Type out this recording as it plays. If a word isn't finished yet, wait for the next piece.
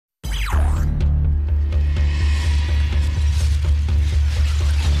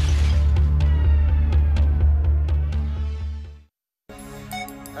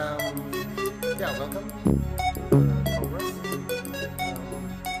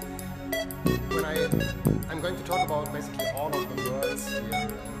I'm going to talk about basically all of the words here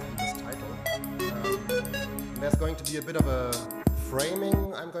in this title. There's going to be a bit of a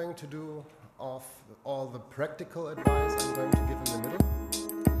framing I'm going to do of all the practical advice I'm going to give in the middle.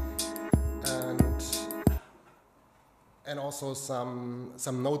 And also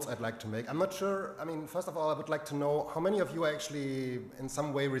some notes I'd like to make. I'm not sure, I mean, first of all, I would like to know how many of you are actually in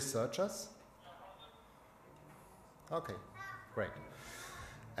some way researchers? Okay, great.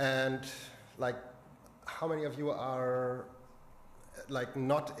 And like, how many of you are like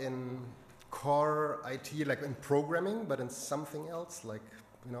not in core IT, like in programming, but in something else, like,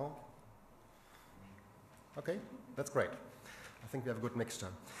 you know? Okay, that's great. I think we have a good mixture.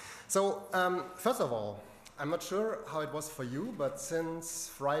 So, first of all, I'm not sure how it was for you, but since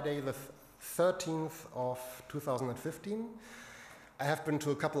Friday the 13th of 2015, I have been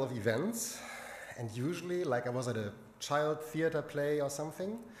to a couple of events, and usually, like I was at a child theater play or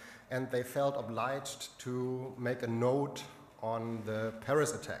something, and they felt obliged to make a note on the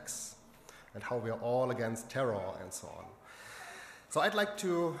Paris attacks and how we are all against terror and so on. So I'd like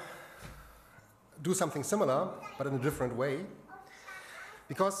to do something similar, but in a different way.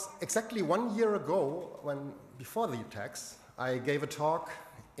 Because exactly 1 year ago, before the attacks, I gave a talk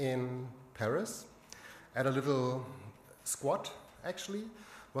in Paris at a little squad, actually.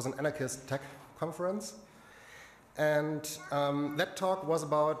 It was an anarchist tech conference. And that talk was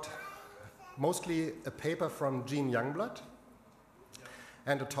about mostly a paper from Jean Youngblood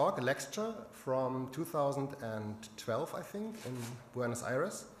and a lecture from 2012, I think, in Buenos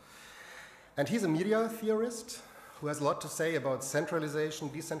Aires. And he's a media theorist who has a lot to say about centralization,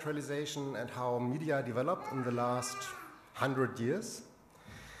 decentralization, and how media developed in the last 100 years.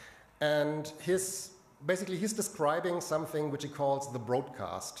 And basically he's describing something which he calls the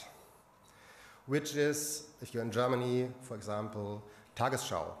broadcast, which is, if you're in Germany, for example,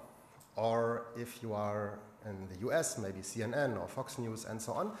 Tagesschau, or if you are in the US, maybe CNN or Fox News and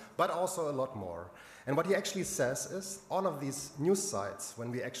so on, but also a lot more. And what he actually says is all of these news sites,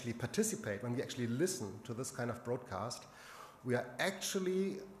 when we actually participate, when we actually listen to this kind of broadcast, we are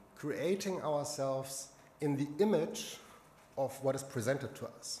actually creating ourselves in the image of what is presented to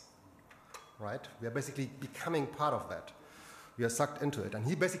us, right? We are basically becoming part of that. We are sucked into it. And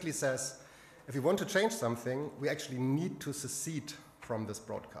he basically says, if we want to change something, we actually need to secede from this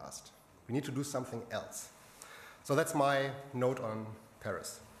broadcast. We need to do something else. So that's my note on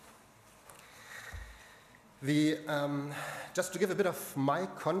Paris. Just to give a bit of my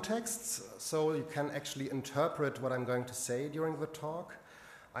context, so you can actually interpret what I'm going to say during the talk,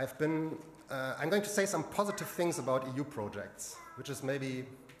 I'm going to say some positive things about EU projects, which is maybe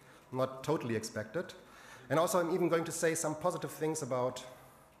not totally expected. And also I'm even going to say some positive things about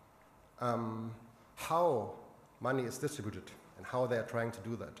how money is distributed and how they are trying to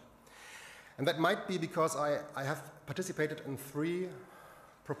do that. And that might be because I have participated in 3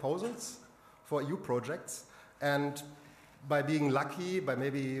 proposals for EU projects, and by being lucky, by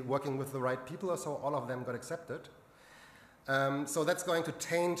maybe working with the right people or so, all of them got accepted. So that's going to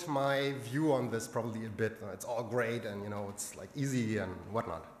taint my view on this probably a bit. It's all great and, you know, it's like easy and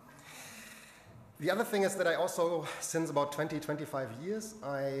whatnot. The other thing is that I also, since about 25 years,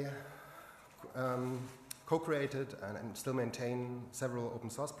 I co-created and still maintain several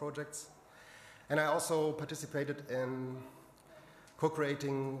open source projects. And I also participated in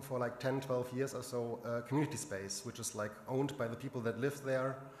co-creating for like 10, 12 years or so a community space, which is like owned by the people that live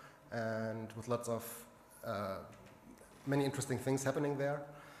there and with lots of many interesting things happening there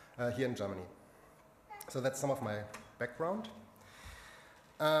here in Germany. So that's some of my background.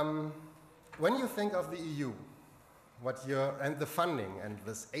 When you think of the EU, and the funding and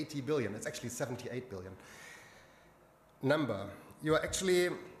this 80 billion, it's actually 78 billion number, you are actually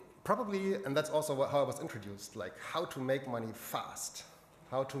probably, and that's also how I was introduced, like how to make money fast,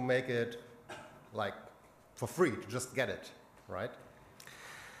 how to make it like for free, to just get it, right?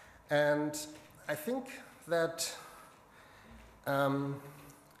 And I think that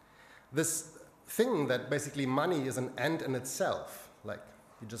this thing that basically money is an end in itself, like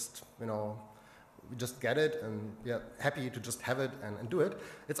you just, you know, we just get it and we are happy to just have it and do it.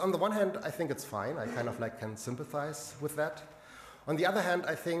 It's on the one hand, I think it's fine. I kind of like can sympathize with that. On the other hand,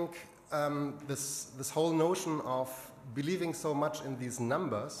 I think this whole notion of believing so much in these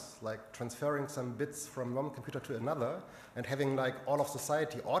numbers, like transferring some bits from one computer to another and having like all of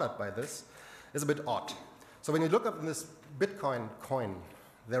society ordered by this, is a bit odd. So when you look up in this Bitcoin coin,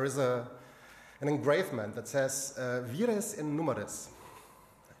 there is an engravement that says vires in numeris.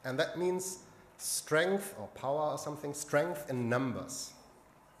 And that means strength or power or something, strength in numbers.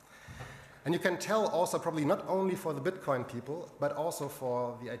 And you can tell also probably not only for the Bitcoin people, but also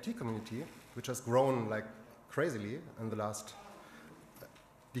for the IT community, which has grown like crazily in the last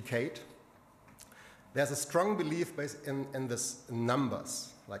decade. There's a strong belief based in this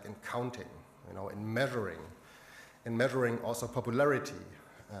numbers, like in counting, you know, in measuring also popularity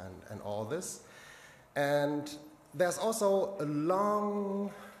and all this. And there's also a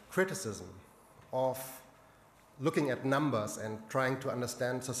long criticism of looking at numbers and trying to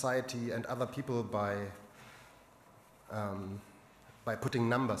understand society and other people by putting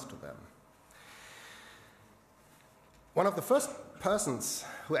numbers to them. One of the first persons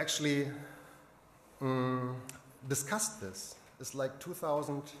who actually discussed this is like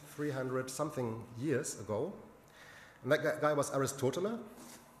 2,300 something years ago. And that guy was Aristotle.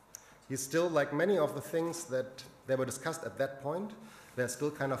 He's still, like many of the things that they were discussed at that point, they're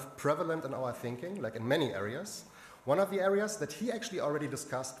still kind of prevalent in our thinking, like in many areas. One of the areas that he actually already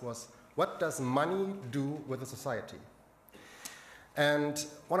discussed was, what does money do with a society? And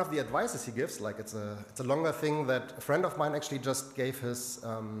one of the advices he gives, like it's a longer thing that a friend of mine actually just gave his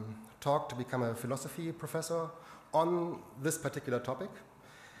talk to become a philosophy professor on this particular topic.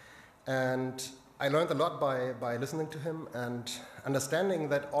 And I learned a lot by listening to him and understanding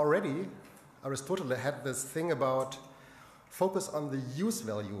that already Aristotle had this thing about focus on the use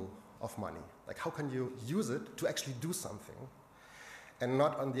value of money. Like how can you use it to actually do something and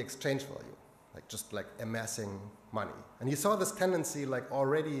not on the exchange value, like just like amassing money. And he saw this tendency like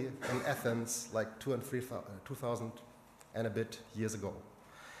already in Athens like 2,000 and a bit years ago.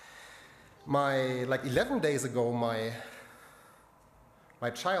 Like 11 days ago, my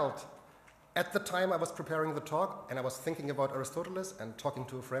child, at the time I was preparing the talk and I was thinking about Aristotle and talking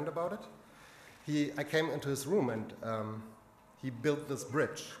to a friend about it, I came into his room and he built this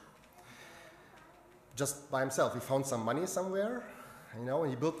bridge just by himself. He found some money somewhere, you know, and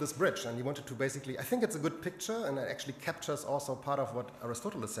he built this bridge and he wanted to basically, I think it's a good picture and it actually captures also part of what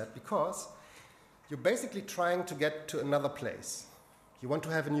Aristotle said, because you're basically trying to get to another place. You want to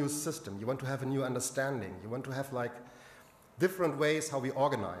have a new system, you want to have a new understanding, you want to have like different ways how we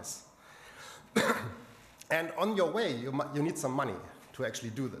organize. And on your way, you need some money to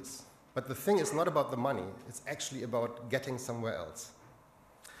actually do this. But the thing is not about the money, it's actually about getting somewhere else.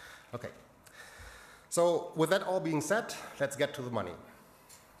 Okay. So with that all being said, let's get to the money.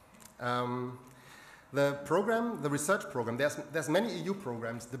 The program, the research program, there's many EU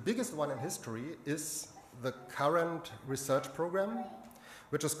programs. The biggest one in history is the current research program,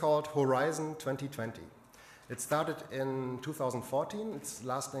 which is called Horizon 2020. It started in 2014, it's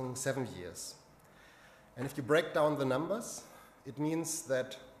lasting 7 years. And if you break down the numbers, it means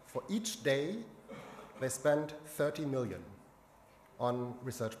that for each day, they spend 30 million on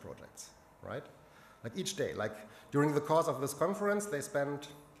research projects, right? Like each day, like during the course of this conference, they spent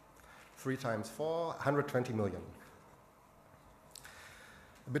 3 times 4, 120 million.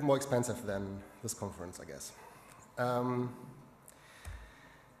 A bit more expensive than this conference, I guess.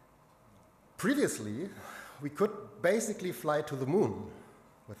 Previously, we could basically fly to the moon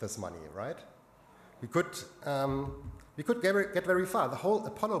with this money, right? We could get very far. The whole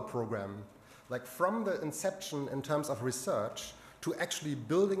Apollo program, like from the inception in terms of research to actually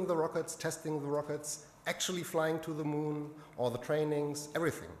building the rockets, testing the rockets, actually flying to the moon, all the trainings,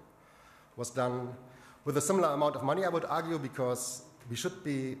 everything was done with a similar amount of money, I would argue, because it should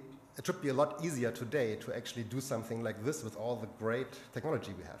be a lot easier today to actually do something like this with all the great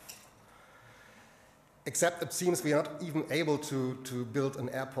technology we have. Except it seems we are not even able to build an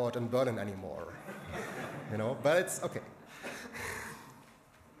airport in Berlin anymore. You know, but it's okay.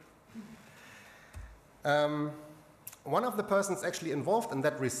 One of the persons actually involved in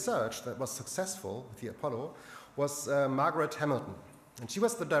that research that was successful with the Apollo was Margaret Hamilton. And she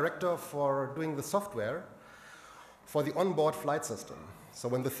was the director for doing the software for the onboard flight system. So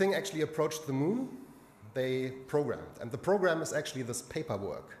when the thing actually approached the moon, they programmed. And the program is actually this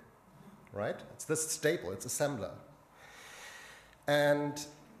paperwork, right? It's this staple, it's assembler. And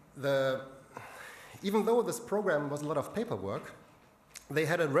even though this program was a lot of paperwork, they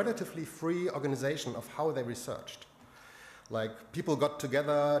had a relatively free organization of how they researched. Like people got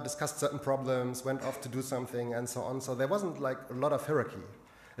together, discussed certain problems, went off to do something, and so on. So there wasn't like a lot of hierarchy.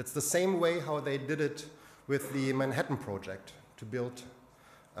 It's the same way how they did it with the Manhattan Project to build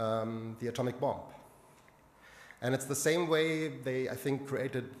the atomic bomb. And it's the same way they, I think,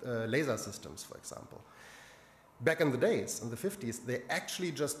 created laser systems, for example. Back in the days, in the 50s, they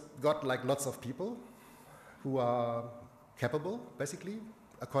actually just got like lots of people who are capable, basically,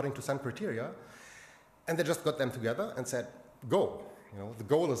 according to some criteria, and they just got them together and said, go. You know, the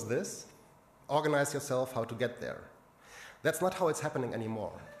goal is this. Organize yourself how to get there. That's not how it's happening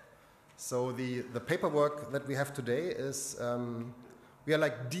anymore. So the paperwork that we have today is, we are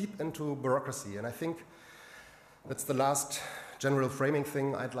like deep into bureaucracy, and I think that's the last general framing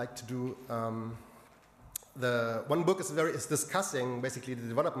thing I'd like to do. The one book is discussing basically the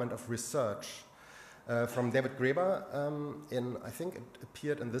development of research from David Graeber. I think it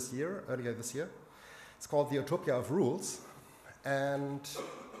appeared in earlier this year. It's called The Utopia of Rules, and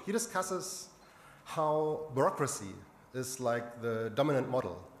he discusses how bureaucracy is like the dominant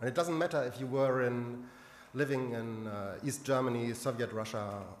model. And it doesn't matter if you were living in East Germany, Soviet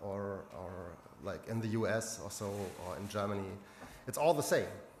Russia, or like in the US or so, or in Germany. It's all the same.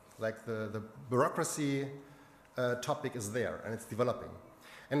 Like the bureaucracy topic is there, and it's developing.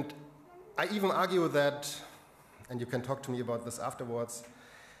 And I even argue that, and you can talk to me about this afterwards,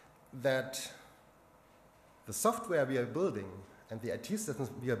 that the software we are building and the IT systems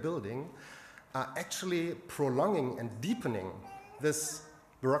we are building are actually prolonging and deepening this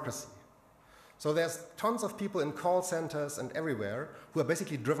bureaucracy. So there's tons of people in call centers and everywhere who are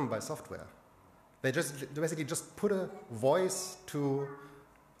basically driven by software. They basically just put a voice to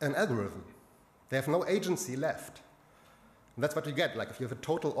an algorithm. They have no agency left. And that's what you get. Like if you have a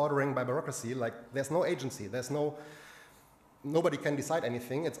total ordering by bureaucracy, like there's no agency. Nobody can decide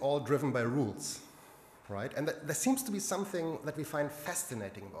anything. It's all driven by rules, right? And there seems to be something that we find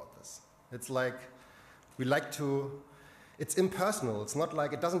fascinating about this. It's like it's impersonal. It's not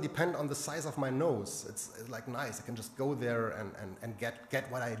like, it doesn't depend on the size of my nose. It's like nice. I can just go there and get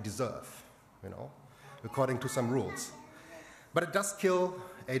what I deserve, according to some rules. But it does kill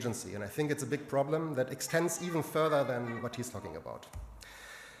agency, and I think it's a big problem that extends even further than what he's talking about.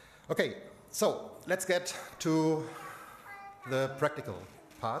 Okay, so let's get to the practical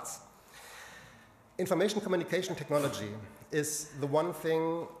parts. Information communication technology is the one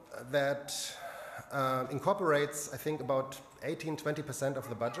thing that incorporates, I think, about 18–20% of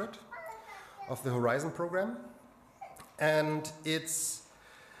the budget of the Horizon program. And it's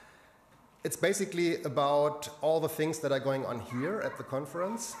basically about all the things that are going on here at the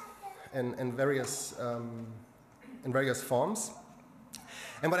conference in various forms.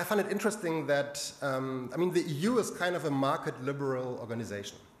 And what I find it interesting that, the EU is kind of a market liberal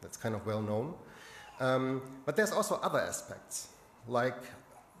organization. That's kind of well known. But there's also other aspects, like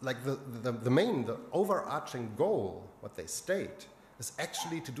the overarching goal, what they state, is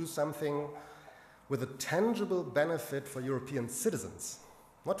actually to do something with a tangible benefit for European citizens,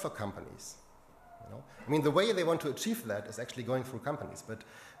 not for companies. The way they want to achieve that is actually going through companies. But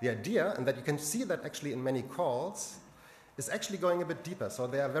the idea, and that you can see that actually in many calls, is actually going a bit deeper. So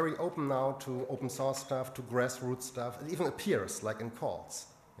they are very open now to open source stuff, to grassroots stuff. It even appears like in calls.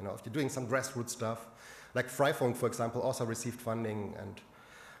 If you're doing some grassroots stuff, like Freifunk, for example, also received funding, and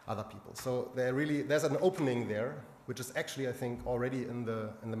other people. So there's an opening there, which is actually, I think, already in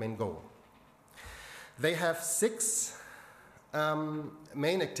the main goal. They have 6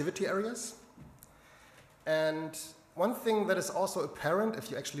 main activity areas. And one thing that is also apparent, if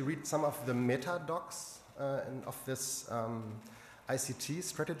you actually read some of the meta docs of this ICT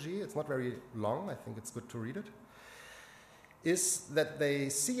strategy, it's not very long, I think it's good to read it, is that they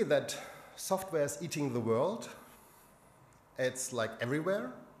see that software is eating the world. It's like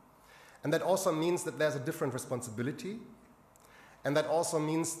everywhere. And that also means that there's a different responsibility. And that also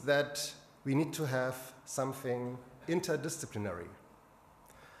means that we need to have something interdisciplinary.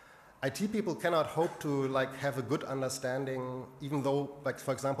 IT people cannot hope to have a good understanding, even though,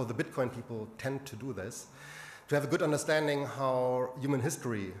 for example, the Bitcoin people tend to do this, to have a good understanding how human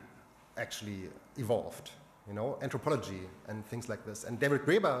history actually evolved, anthropology and things like this. And David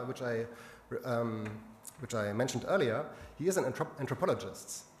Graeber, which I mentioned earlier, he is an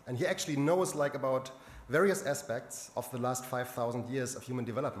anthropologist. And he actually knows about various aspects of the last 5,000 years of human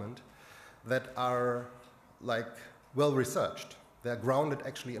development that are well researched. They're grounded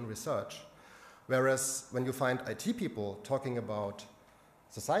actually in research. Whereas when you find IT people talking about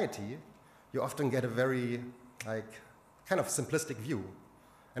society, you often get a very kind of simplistic view.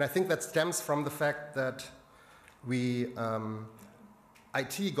 And I think that stems from the fact that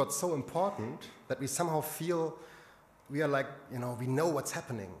IT got so important that we somehow feel we are we know what's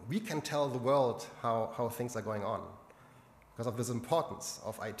happening. We can tell the world how things are going on because of this importance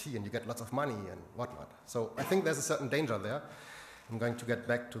of IT, and you get lots of money and whatnot. So I think there's a certain danger there. I'm going to get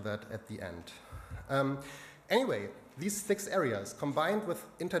back to that at the end. Anyway, these 6 areas, combined with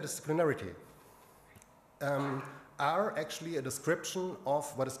interdisciplinarity, are actually a description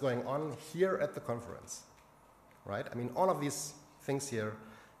of what is going on here at the conference, right? All of these things here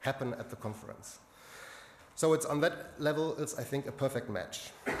happen at the conference. So it's on that level, it's, I think, a perfect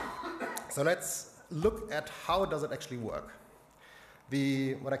match. So let's look at how does it actually work.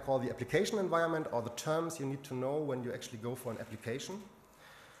 what I call the application environment, or the terms you need to know when you actually go for an application.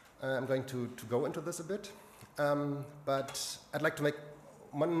 I'm going to go into this a bit, but I'd like to make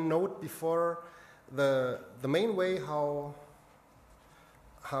one note before. The main way how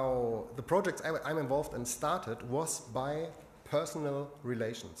the projects I'm involved in started was by personal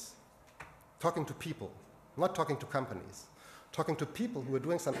relations. Talking to people, not talking to companies. Talking to people who are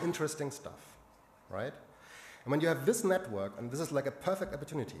doing some interesting stuff, right? And when you have this network, and this is like a perfect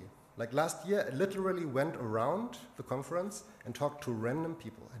opportunity, like last year, I literally went around the conference and talked to random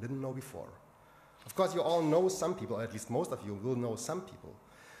people I didn't know before. Of course, you all know some people, or at least most of you will know some people.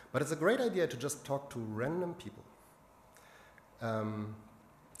 But it's a great idea to just talk to random people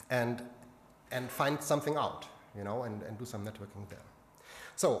and find something out, you know, and do some networking there.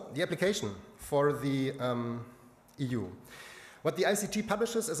 So the application for the EU. What the ICT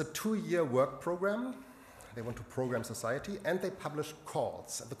publishes is a 2-year work program. They want to program society, and they publish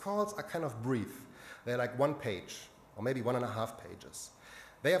calls. The calls are kind of brief. They're like 1 page, or maybe 1.5 pages.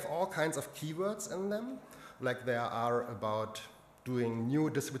 They have all kinds of keywords in them, like there are about doing new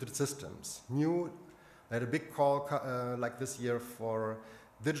distributed systems. They had a big call like this year for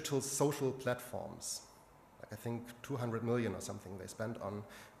digital social platforms. Like I think 200 million or something they spent on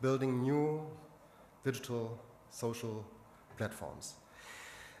building new digital social platforms.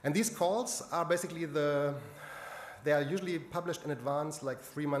 And these calls are basically they are usually published in advance like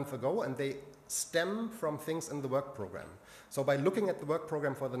 3 months ago, and they stem from things in the work program. So by looking at the work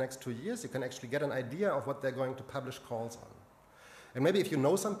program for the next 2 years, you can actually get an idea of what they're going to publish calls on. And maybe if you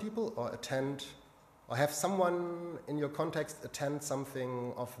know some people or attend, or have someone in your context attend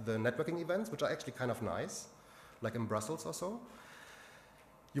something of the networking events, which are actually kind of nice, like in Brussels or so,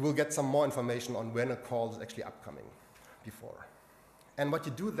 you will get some more information on when a call is actually upcoming before. And what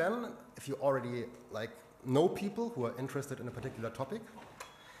you do then, if you already like know people who are interested in a particular topic,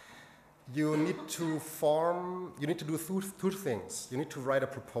 you need to do two things. You need to write a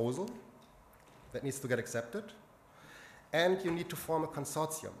proposal that needs to get accepted, and you need to form a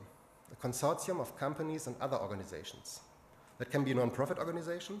consortium of companies and other organizations. That can be non-profit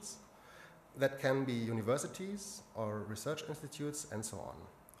organizations, that can be universities or research institutes and so on,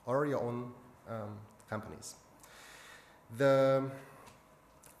 or your own companies.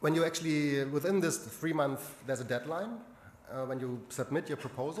 When you actually, within this 3 month, there's a deadline. When you submit your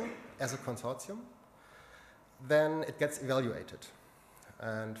proposal as a consortium, then it gets evaluated.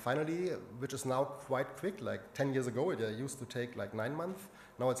 And finally, which is now quite quick, like 10 years ago, it used to take like 9 months.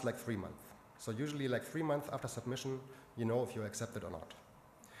 Now it's like 3 months. So usually like 3 months after submission, you know if you're accepted or not.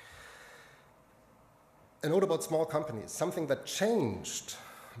 A note about small companies, something that changed,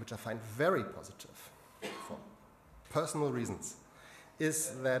 which I find very positive for personal reasons,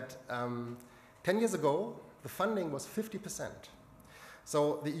 is that 10 years ago, the funding was 50%.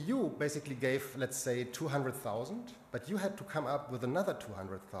 So the EU basically gave, let's say, 200,000, but you had to come up with another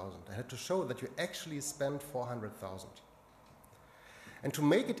 200,000. I had to show that you actually spent 400,000. And to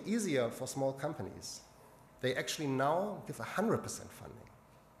make it easier for small companies, they actually now give 100% funding.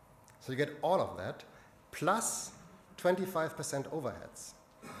 So you get all of that, plus 25% overheads.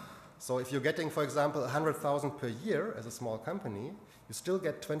 So if you're getting, for example, 100,000 per year as a small company, you still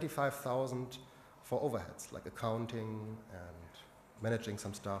get 25,000 for overheads, like accounting and managing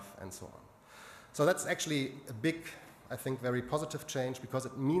some stuff and so on. So that's actually a big, I think, very positive change, because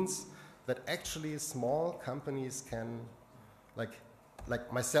it means that actually small companies can,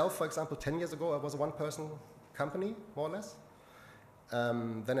 like myself, for example, 10 years ago, I was a one-person company, more or less.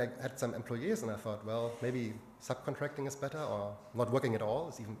 Then I had some employees, and I thought, well, maybe subcontracting is better, or not working at all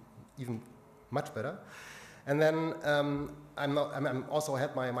is even much better. And then I also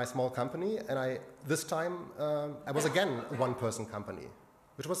had my small company, and this time I was again a one-person company,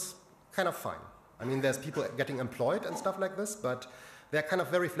 which was kind of fine. I mean, there's people getting employed and stuff like this, but they're kind of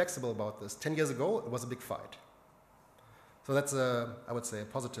very flexible about this. 10 years ago, it was a big fight. So that's, I would say, a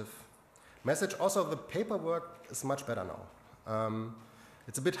positive message. Also, the paperwork is much better now.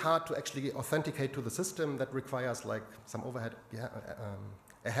 It's a bit hard to actually authenticate to the system. That requires like some overhead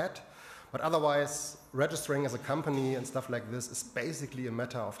ahead. But otherwise, registering as a company and stuff like this is basically a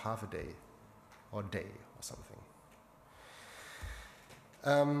matter of half a day or something.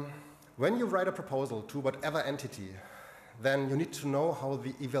 When you write a proposal to whatever entity, then you need to know how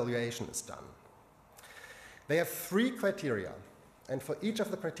the evaluation is done. They have 3 criteria, and for each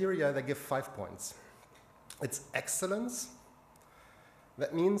of the criteria, they give 5 points. It's excellence.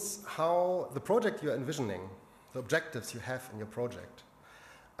 That means how the project you're envisioning, the objectives you have in your project,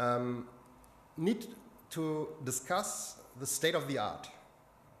 need to discuss the state of the art.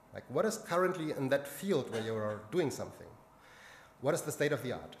 Like what is currently in that field where you are doing something. what is the state of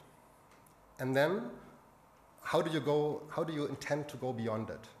the art? And then, how do you intend to go beyond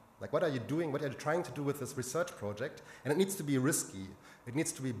it? Like, what are you doing, what are you trying to do with this research project? And it needs to be risky, it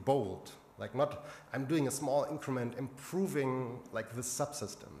needs to be bold. Like, not, I'm doing a small increment, improving, like, this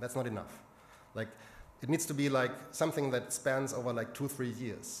subsystem. That's not enough. Like, it needs to be, like, something that spans over, like, 2-3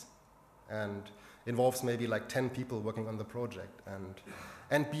 years. And involves maybe, like, 10 people working on the project.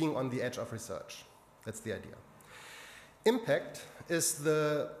 And being on the edge of research. That's the idea. Impact is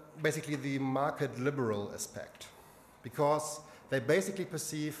basically the market liberal aspect, because they basically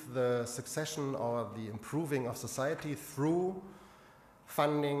perceive the succession or the improving of society through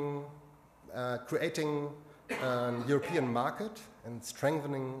funding, creating a European market and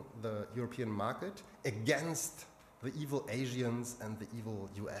strengthening the European market against the evil Asians and the evil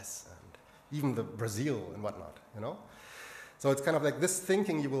US and even the Brazil and whatnot, you know? So it's kind of like this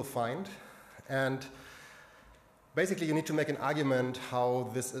thinking you will find, and basically you need to make an argument how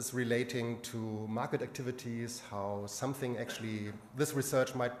this is relating to market activities, how something actually, this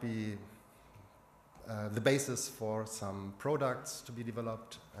research might be the basis for some products to be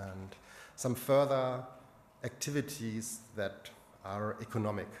developed and some further activities that are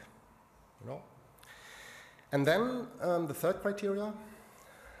economic, you know? And then the third criterion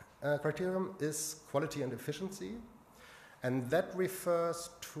is quality and efficiency. And that refers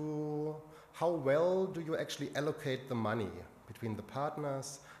to how well do you actually allocate the money between the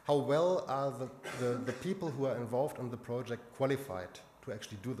partners? How well are the people who are involved in the project qualified to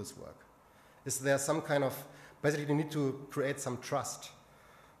actually do this work? Is there some kind of, basically you need to create some trust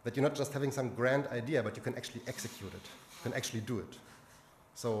that you're not just having some grand idea, but you can actually execute it, you can actually do it.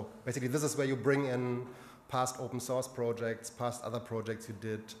 So basically this is where you bring in past open source projects, past other projects you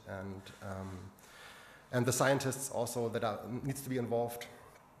did, and the scientists also that needs to be involved,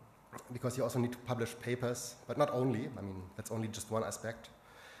 because you also need to publish papers, but not only, I mean, that's only just one aspect.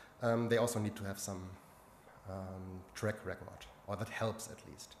 They also need to have some track record, or that helps at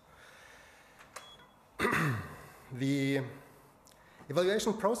least. The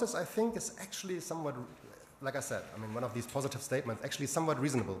evaluation process, I think, is actually somewhat, like I said, I mean, one of these positive statements, actually somewhat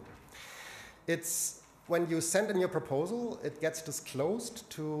reasonable. It's when you send in your proposal, it gets disclosed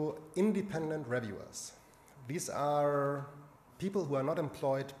to independent reviewers. These are people who are not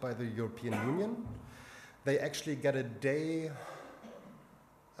employed by the European Union. They actually get a day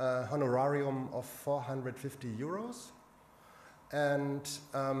honorarium of 450 euros. And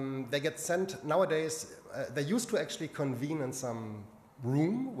they get sent, nowadays, they used to actually convene in some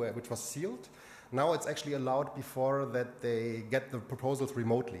room which was sealed. Now it's actually allowed before that they get the proposals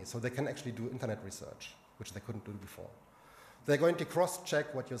remotely, so they can actually do internet research, which they couldn't do before. They're going to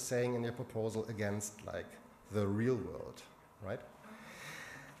cross-check what you're saying in your proposal against, like, the real world, right?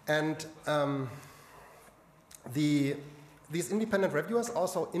 And these independent reviewers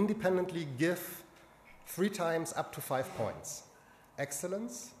also independently give 3 times up to 5 points.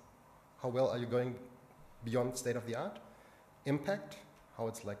 Excellence, how well are you going beyond state of the art? Impact, how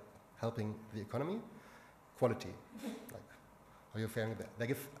it's like helping the economy. Quality, like how you're faring there. They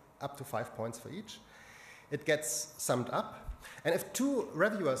give up to 5 points for each. It gets summed up. And if 2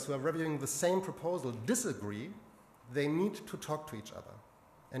 reviewers who are reviewing the same proposal disagree, they need to talk to each other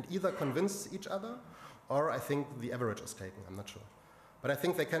and either convince each other, or I think the average is taken, I'm not sure. But I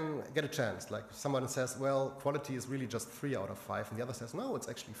think they can get a chance. Like, someone says, well, quality is really just 3 out of 5, and the other says, no, it's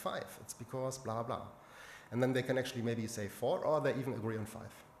actually 5. It's because blah, blah. And then they can actually maybe say 4, or they even agree on 5.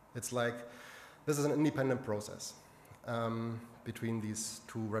 It's like, this is an independent process between these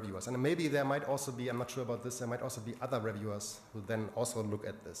 2 reviewers. And maybe there might also be, I'm not sure about this, there might also be other reviewers who then also look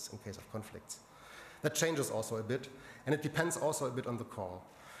at this in case of conflicts. That changes also a bit, and it depends also a bit on the call.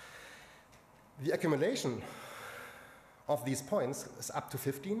 The accumulation of these points is up to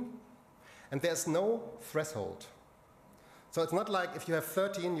 15, and there's no threshold. So it's not like if you have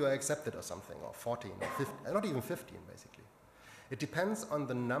 13, you are accepted or something, or 14, or 15, not even 15, basically. It depends on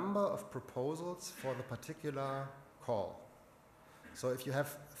the number of proposals for the particular call. So if you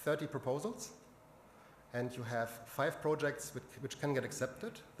have 30 proposals, and you have 5 projects which can get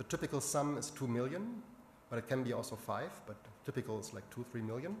accepted, the typical sum is 2 million, but it can be also 5, but typical is like 2-3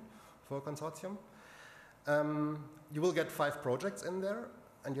 million for a consortium. You will get 5 projects in there,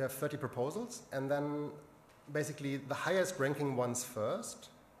 and you have 30 proposals, and then basically the highest ranking ones first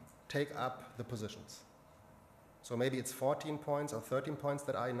take up the positions. So maybe it's 14 points or 13 points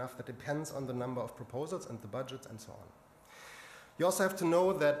that are enough. That depends on the number of proposals and the budgets and so on. You also have to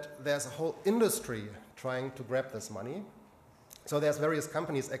know that there's a whole industry trying to grab this money. So there's various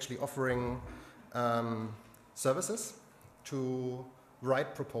companies actually offering services to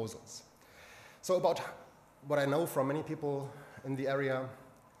write proposals. So about what I know from many people in the area,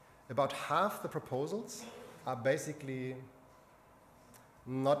 about half the proposals are basically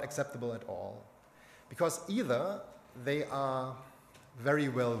not acceptable at all. Because either they are very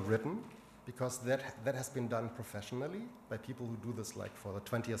well written, because that has been done professionally by people who do this like for the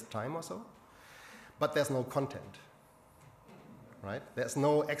 20th time or so, but there's no content, right? There's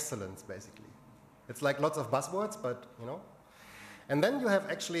no excellence, basically. It's like lots of buzzwords, but, you know. And then you have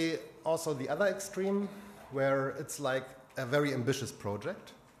actually also the other extreme, where it's like a very ambitious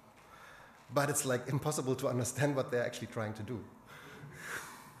project, but it's like impossible to understand what they're actually trying to do.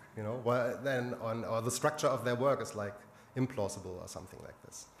 You know, or the structure of their work is like implausible or something like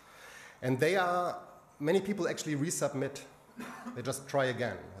this. And many people actually resubmit. They just try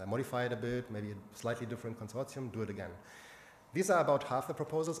again. They modify it a bit, maybe a slightly different consortium, do it again. These are about half the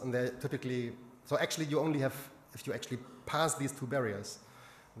proposals, and they're typically, so actually you only have, if you actually pass these two barriers,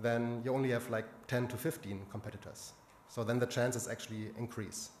 then you only have like 10 to 15 competitors. So then the chances actually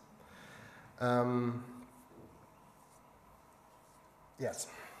increase. Yes.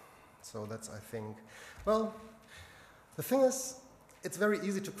 So that's, I think, well, the thing is, it's very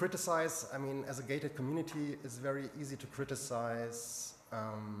easy to criticize. I mean, as a gated community, it's very easy to criticize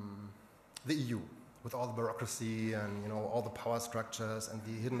the EU with all the bureaucracy and, you know, all the power structures and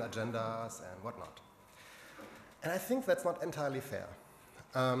the hidden agendas and whatnot. And I think that's not entirely fair,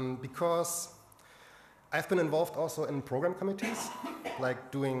 because I've been involved also in program committees,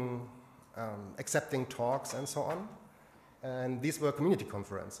 like doing, accepting talks and so on. And these were community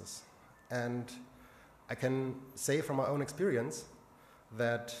conferences. And I can say from my own experience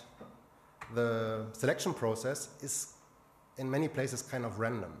that the selection process is in many places kind of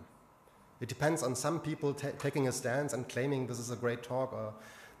random. It depends on some people taking a stance and claiming this is a great talk, or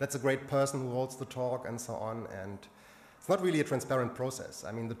that's a great person who holds the talk, and so on. And it's not really a transparent process.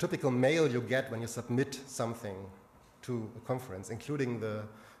 I mean, the typical mail you get when you submit something to a conference, including the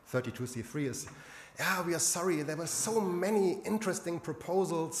 32C3, is, yeah, we are sorry, there were so many interesting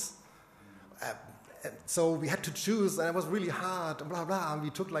proposals. So we had to choose, and it was really hard, blah, blah, and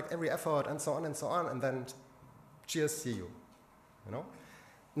we took like every effort, and so on, and then cheers, see you, you know?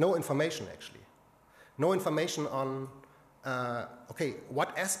 No information, actually. No information on, okay,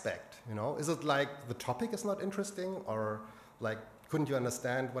 what aspect, you know? Is it like the topic is not interesting, or like, couldn't you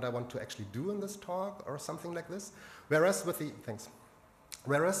understand what I want to actually do in this talk, or something like this? Whereas with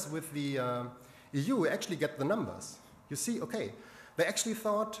the EU, we actually get the numbers. You see, okay, they actually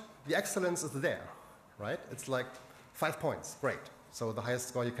thought the excellence is there, right? It's like 5 points, great. So the highest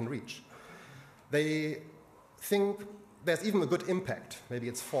score you can reach. They think there's even a good impact, maybe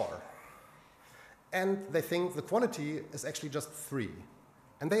it's 4. And they think the quality is actually just 3.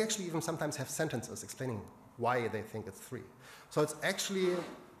 And they actually even sometimes have sentences explaining why they think it's 3. So it's actually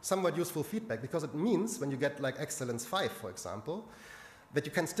somewhat useful feedback, because it means when you get like excellence 5, for example, that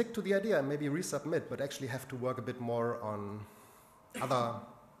you can stick to the idea and maybe resubmit, but actually have to work a bit more on other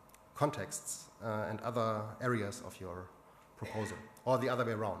contexts and other areas of your proposal, or the other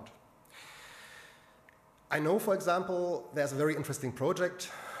way around. I know, for example, there's a very interesting project.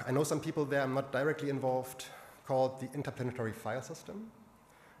 I know some people there, I'm not directly involved, called the Interplanetary File System.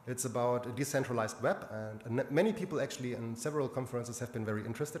 It's about a decentralized web, and many people actually in several conferences have been very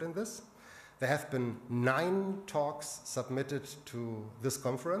interested in this. There have been 9 talks submitted to this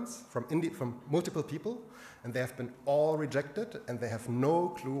conference from multiple people, and they have been all rejected, and they have no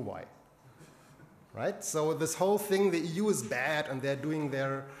clue why. Right? So this whole thing, the EU is bad, and they're doing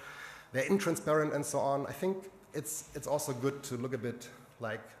they're intransparent and so on. I think it's also good to look a bit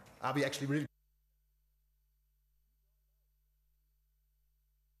like, are we actually really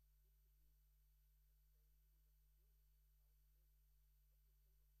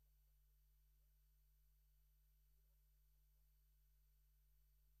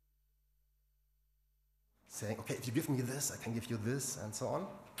saying, okay, if you give me this, I can give you this, and so on.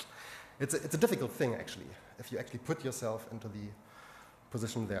 It's a difficult thing, actually, if you actually put yourself into the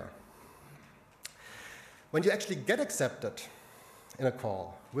position there. When you actually get accepted in a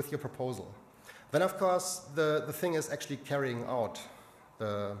call with your proposal, then, of course, the thing is actually carrying out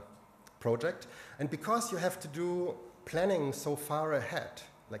the project. And because you have to do planning so far ahead,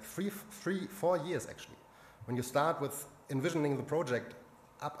 like 4 years, actually, when you start with envisioning the project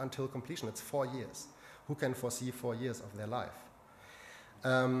up until completion, it's 4 years. Who can foresee 4 years of their life?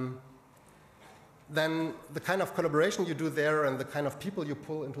 Then the kind of collaboration you do there and the kind of people you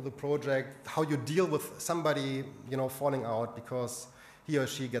pull into the project, how you deal with somebody, you know, falling out because he or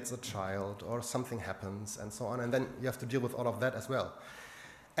she gets a child or something happens and so on, and then you have to deal with all of that as well.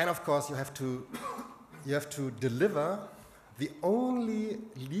 And of course you have to deliver the only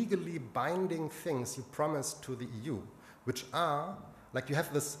legally binding things you promised to the EU, which are, like you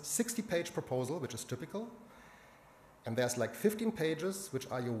have this 60-page proposal, which is typical, and there's like 15 pages, which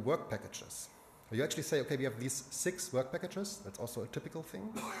are your work packages. You actually say, okay, we have these 6 work packages. That's also a typical thing.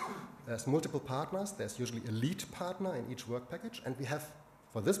 There's multiple partners. There's usually a lead partner in each work package. And we have,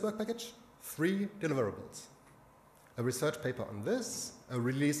 for this work package, 3 deliverables. A research paper on this, a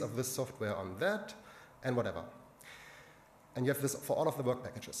release of this software on that, and whatever. And you have this for all of the work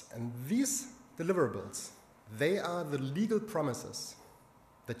packages. And these deliverables, they are the legal promises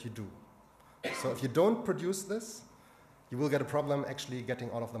that you do. So if you don't produce this, you will get a problem actually getting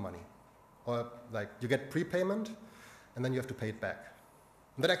all of the money. Or like you get prepayment, and then you have to pay it back.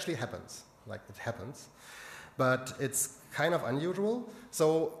 And that actually happens. Like it happens. But it's kind of unusual.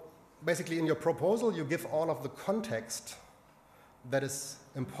 So basically in your proposal, you give all of the context that is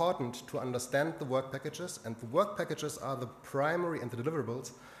important to understand the work packages. And the work packages are the primary, and the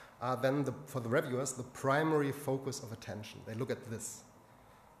deliverables are then, for the reviewers, the primary focus of attention. They look at this.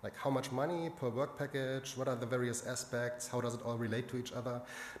 Like how much money per work package, what are the various aspects, how does it all relate to each other?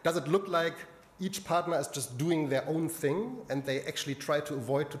 Does it look like each partner is just doing their own thing and they actually try to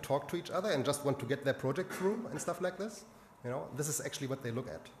avoid to talk to each other and just want to get their project through and stuff like this? You know, this is actually what they look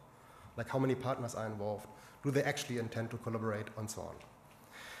at. Like how many partners are involved? Do they actually intend to collaborate and so on?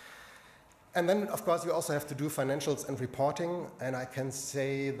 And then, of course, you also have to do financials and reporting. And I can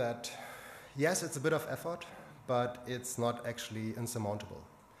say that, yes, it's a bit of effort, but it's not actually insurmountable.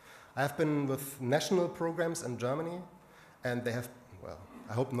 I have been with national programs in Germany, and they have, well,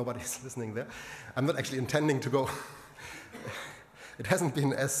 I hope nobody's listening there. I'm not actually intending to go. It hasn't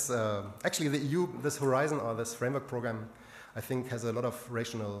been as, actually the EU, this Horizon or this framework program, I think has a lot of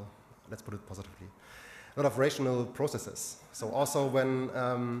rational, let's put it positively, a lot of rational processes. So also when,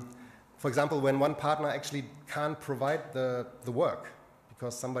 for example, when one partner actually can't provide the work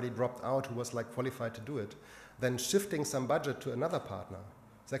because somebody dropped out who was like qualified to do it, then shifting some budget to another partner,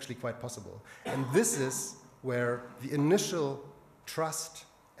 it's actually quite possible. And this is where the initial trust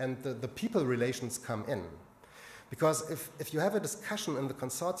and the people relations come in. Because if you have a discussion in the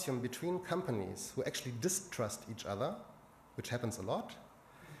consortium between companies who actually distrust each other, which happens a lot,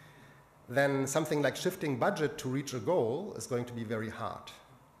 then something like shifting budget to reach a goal is going to be very hard.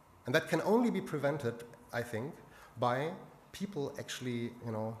 And that can only be prevented, I think, by people actually,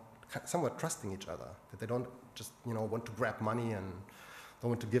 somewhat trusting each other, that they don't just, want to grab money and don't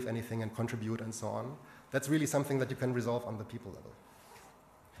want to give anything and contribute and so on. That's really something that you can resolve on the people level.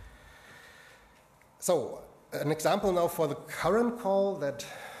 So, an example now for the current call that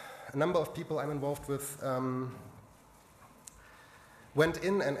a number of people I'm involved with went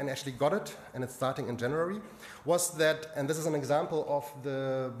in and actually got it, and it's starting in January, was that, and this is an example of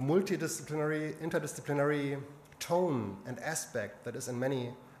the multidisciplinary, interdisciplinary tone and aspect that is in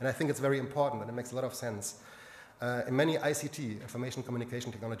many, and I think it's very important and it makes a lot of sense, in many ICT, information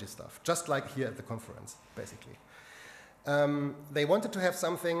communication technology stuff, just like here at the conference, basically. They wanted to have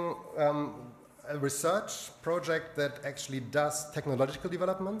something, a research project that actually does technological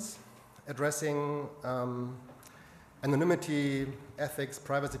developments, addressing anonymity, ethics,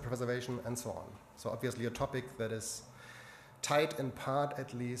 privacy preservation, and so on. So obviously a topic that is tied in part,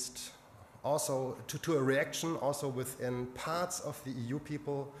 at least, also to a reaction also within parts of the EU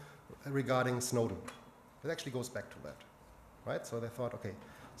people regarding Snowden. It actually goes back to that, right? So they thought, okay,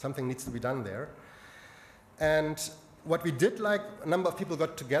 something needs to be done there. And what we did, like a number of people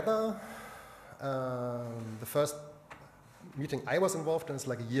got together. The first meeting I was involved in is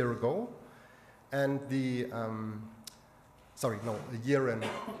like a year ago. And a year and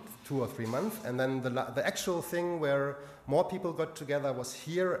 2 or 3 months. And then the actual thing where more people got together was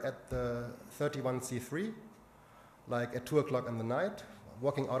here at the 31C3, like at 2 o'clock in the night,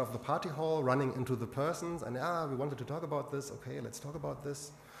 walking out of the party hall, running into the persons, and we wanted to talk about this, okay, let's talk about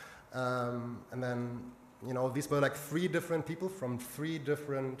this. And then, these were like 3 different people from 3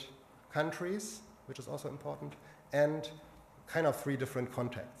 different countries, which is also important, and kind of 3 different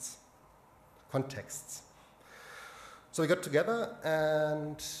contexts. So we got together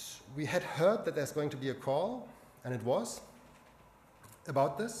and we had heard that there's going to be a call, and it was,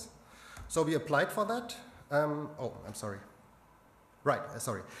 about this. So we applied for that. I'm sorry. Right,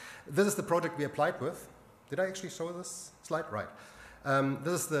 sorry. This is the project we applied with. Did I actually show this slide? Right.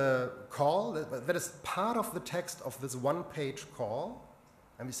 This is the call. That is part of the text of this 1-page call.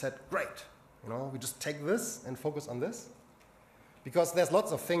 And we said, great. We just take this and focus on this. Because there's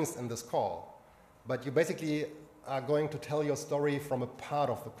lots of things in this call. But you basically are going to tell your story from a part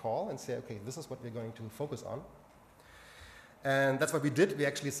of the call and say, okay, this is what we're going to focus on. And that's what we did. We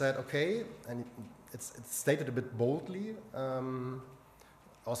actually said, okay, and it's stated a bit boldly,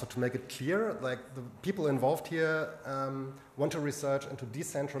 also to make it clear, like the people involved here want to research into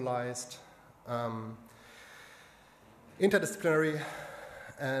decentralized, interdisciplinary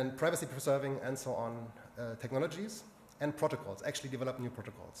and privacy preserving and so on technologies and protocols, actually develop new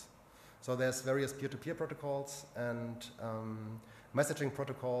protocols. So there's various peer-to-peer protocols and messaging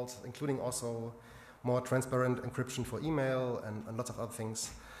protocols, including also more transparent encryption for email and lots of other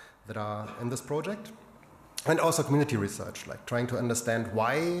things that are in this project. And also community research, like trying to understand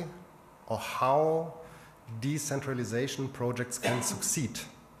why or how decentralization projects can succeed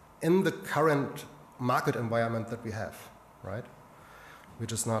in the current market environment that we have, right?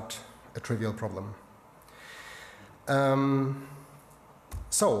 Which is not a trivial problem.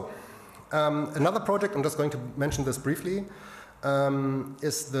 Another project, I'm just going to mention this briefly,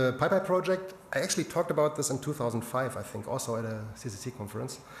 is the PyPy project. I actually talked about this in 2005, I think, also at a CCC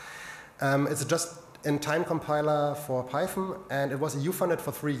conference. It's just in-time compiler for Python, and it was EU-funded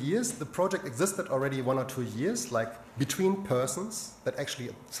for 3 years. The project existed already 1 or 2 years, like between persons that actually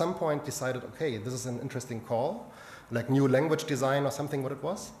at some point decided, okay, this is an interesting call, like new language design or something what it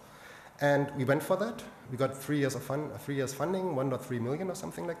was. And we went for that. We got 3 years of 3 years funding, 1.3 million or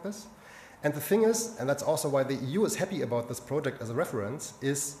something like this. And the thing is, and that's also why the EU is happy about this project as a reference,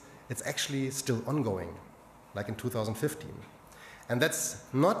 is it's actually still ongoing, like in 2015. And that's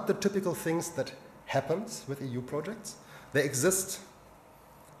not the typical things that happens with EU projects. They exist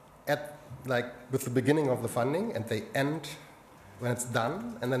at with the beginning of the funding, and they end when it's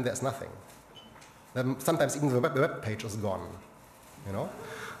done, and then there's nothing. Then sometimes even the web page is gone, you know.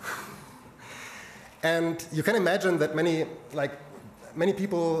 And you can imagine that many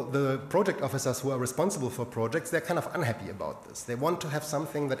people, the project officers who are responsible for projects, they're kind of unhappy about this. They want to have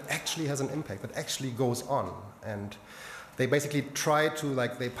something that actually has an impact, that actually goes on, and they basically try to,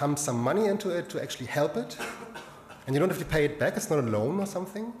 they pump some money into it to actually help it. And you don't have to pay it back. It's not a loan or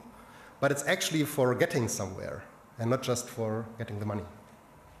something. But it's actually for getting somewhere and not just for getting the money.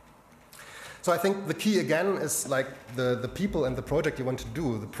 So I think the key, again, is the people and the project you want to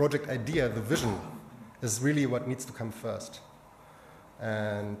do, the project idea, the vision, is really what needs to come first.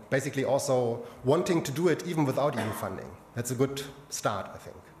 And basically also wanting to do it even without EU funding. That's a good start, I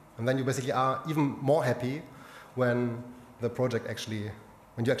think. And then you basically are even more happy when the project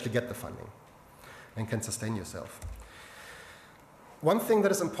when you actually get the funding and can sustain yourself. One thing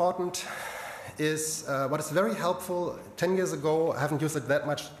that is important is what is very helpful 10 years ago. I haven't used it that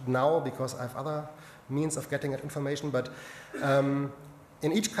much now because I have other means of getting at information, but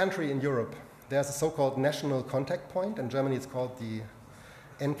in each country in Europe, there's a so-called national contact point. In Germany, it's called the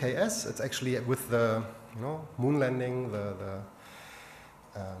NKS. It's actually with the moon landing, the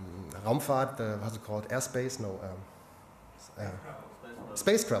Raumfahrt, how's it called, airspace? No.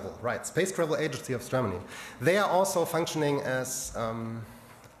 Space travel, right? Space Travel Agency of Germany. They are also functioning as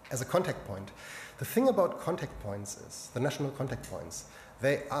a contact point. The thing about contact points is, the national contact points,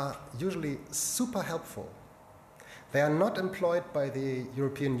 they are usually super helpful. They are not employed by the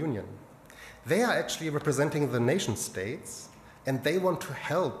European Union. They are actually representing the nation states, and they want to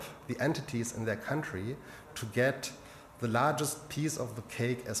help the entities in their country to get the largest piece of the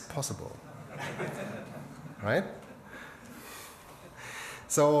cake as possible. Right?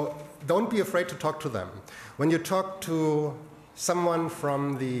 So don't be afraid to talk to them. When you talk to someone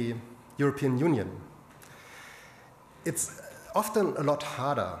from the European Union, it's often a lot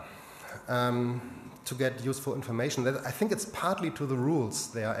harder to get useful information. I think it's partly to the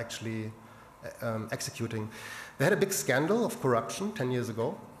rules they are actually executing. They had a big scandal of corruption 10 years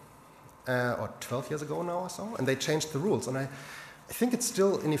ago, or 12 years ago now or so, and they changed the rules. And I think it's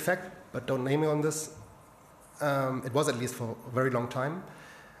still in effect, but don't name me on this. It was at least for a very long time.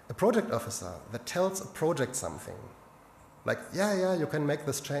 A project officer that tells a project something, like, yeah, you can make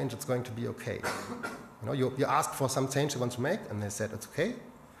this change, it's going to be okay. You asked for some change you want to make, and they said it's okay.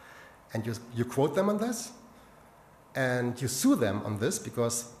 And you quote them on this, and you sue them on this,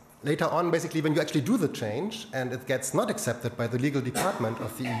 because later on, basically, when you actually do the change, and it gets not accepted by the legal department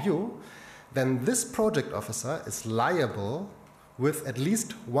of the EU, then this project officer is liable with at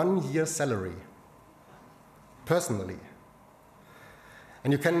least 1 year's salary, personally.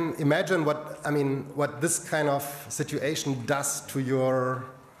 And you can imagine what this kind of situation does to your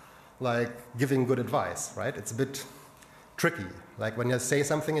giving good advice, right? It's a bit tricky. Like when you say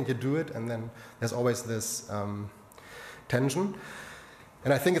something and you do it, and then there's always this tension.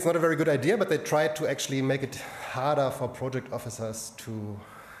 And I think it's not a very good idea, but they try to actually make it harder for project officers to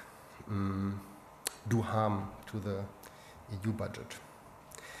do harm to the EU budget.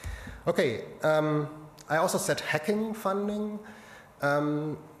 Okay, I also said hacking funding.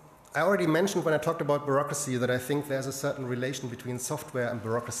 I already mentioned when I talked about bureaucracy that I think there's a certain relation between software and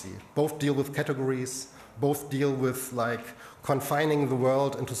bureaucracy. Both deal with categories, both deal with like confining the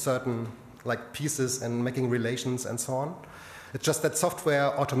world into certain like pieces and making relations and so on. It's just that software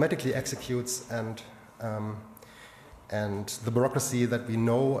automatically executes, and the bureaucracy that we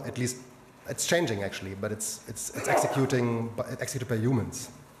know, at least it's changing actually, but it's executed by humans.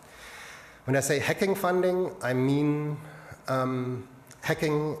 When I say hacking funding, I mean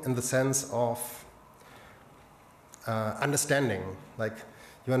hacking in the sense of understanding. Like,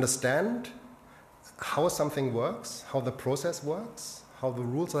 you understand how something works, how the process works, how the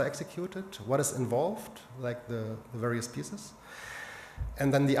rules are executed, what is involved, like the various pieces.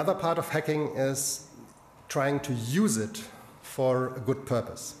 And then the other part of hacking is trying to use it for a good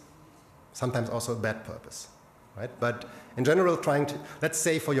purpose, sometimes also a bad purpose, right? But in general, trying to, let's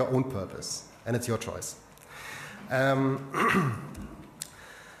say, for your own purpose, and it's your choice.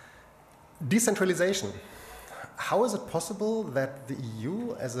 Decentralization. How is it possible that the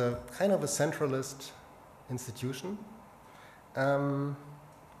EU, as a kind of a centralist institution,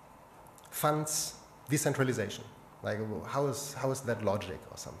 funds decentralization? Like, how is that logic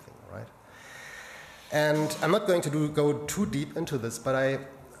or something, right? And I'm not going to go too deep into this, but I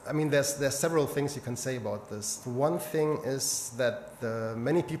mean, there's several things you can say about this. One thing is that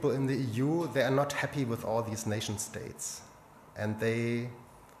many people in the EU, they are not happy with all these nation states. And they,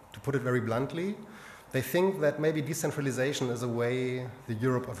 to put it very bluntly, they think that maybe decentralization is a way, the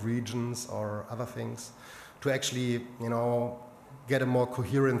Europe of regions or other things, to actually, you know, get a more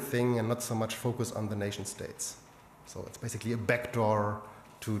coherent thing and not so much focus on the nation states. So it's basically a backdoor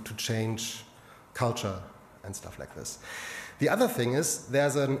to change culture and stuff like this. The other thing is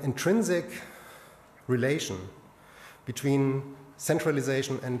there's an intrinsic relation between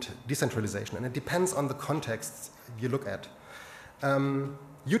centralization and decentralization, and it depends on the context you look at.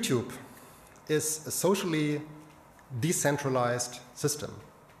 YouTube is a socially decentralized system.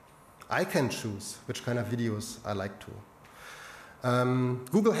 I can choose which kind of videos I like to.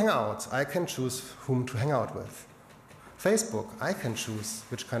 Google Hangouts, I can choose whom to hang out with. Facebook, I can choose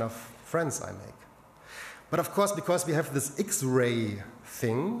which kind of friends I make. But of course, because we have this X-ray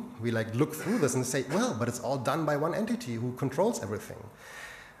thing, we like look through this and say, well, but it's all done by one entity who controls everything.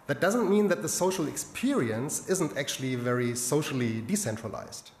 That doesn't mean that the social experience isn't actually very socially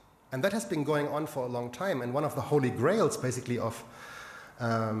decentralized. And that has been going on for a long time. And one of the holy grails, basically, of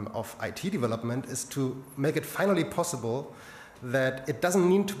IT development is to make it finally possible that it doesn't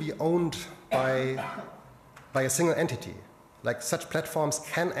need to be owned by a single entity. Like, such platforms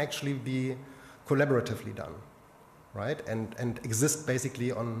can actually be collaboratively done, right? And exist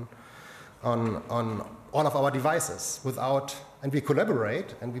basically on all of our devices without, and we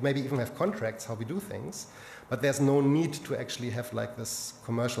collaborate, and we maybe even have contracts how we do things, but there's no need to actually have like this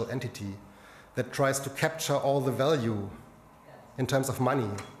commercial entity that tries to capture all the value in terms of money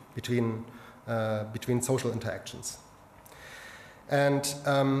between social interactions. And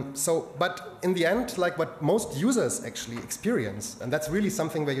but in the end, like what most users actually experience, and that's really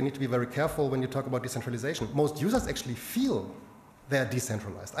something where you need to be very careful when you talk about decentralization, most users actually feel they're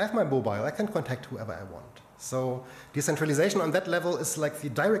decentralized. I have my mobile, I can contact whoever I want. So decentralization on that level is like the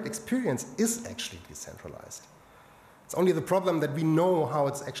direct experience is actually decentralized. It's only the problem that we know how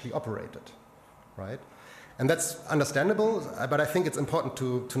it's actually operated, right? And that's understandable, but I think it's important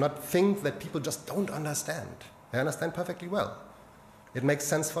to not think that people just don't understand. They understand perfectly well. It makes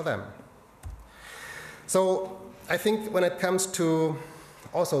sense for them. So I think when it comes to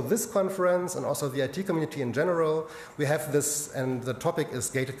also this conference and also the IT community in general, we have this, and the topic is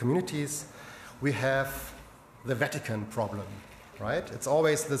gated communities. We have the Vatican problem, right? It's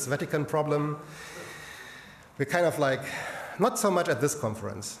always this Vatican problem. We're kind of like, not so much at this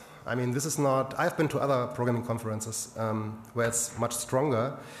conference. I mean, this is not, I've been to other programming conferences where it's much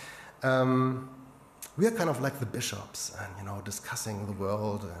stronger. We are kind of like the bishops and, you know, discussing the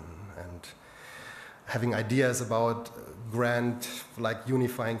world and having ideas about grand, like,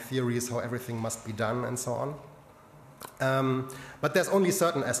 unifying theories, how everything must be done and so on. But there's only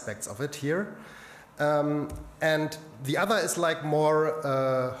certain aspects of it here. And the other is like more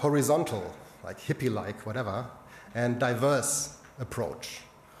horizontal, like hippie-like, whatever, and diverse approach,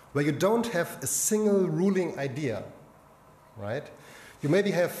 where you don't have a single ruling idea, right? You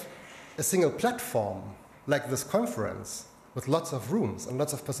maybe have a single platform, like this conference, with lots of rooms and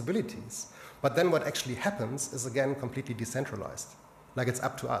lots of possibilities. But then what actually happens is, again, completely decentralized. Like, it's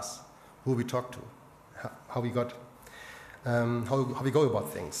up to us, who we talk to, how we go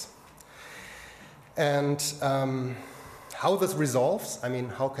about things. And how this resolves, I mean,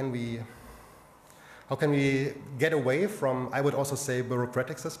 how can we How can we get away from, I would also say,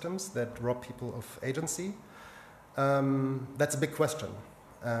 bureaucratic systems that rob people of agency? That's a big question.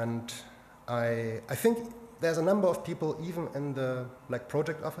 And I think there's a number of people, even in the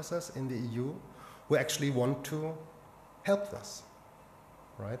project offices in the EU, who actually want to help us,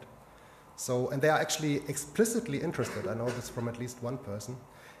 right? So, and they are actually explicitly interested, I know this from at least one person,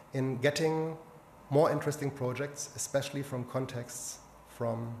 in getting more interesting projects, especially from contexts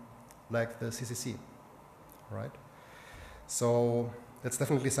from like the CCC, right? So that's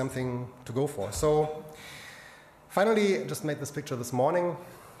definitely something to go for. So finally, I just made this picture this morning.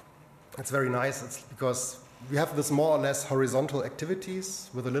 It's very nice. It's because we have this more or less horizontal activities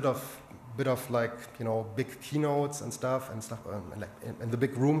with a bit of like, you know, big keynotes and stuff, and the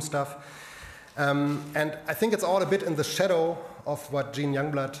big room stuff. And I think it's all a bit in the shadow of what Jean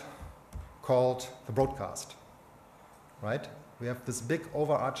Youngblood called the broadcast, right? We have this big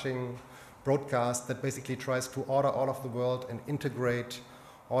overarching broadcast that basically tries to order all of the world and integrate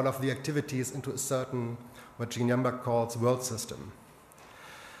all of the activities into a certain, what Jean Youngblood calls, world system.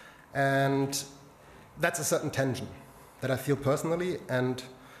 And that's a certain tension that I feel personally. And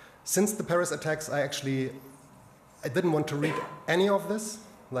since the Paris attacks, I didn't want to read any of this,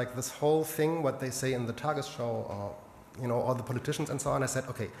 like this whole thing, what they say in the Tagesschau, or, you know, all the politicians and so on. I said,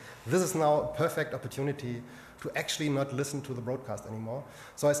 okay, this is now a perfect opportunity to actually not listen to the broadcast anymore.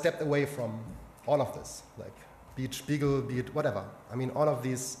 So I stepped away from all of this, like be it Spiegel, be it whatever. I mean, all of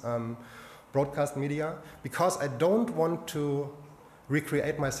these broadcast media, because I don't want to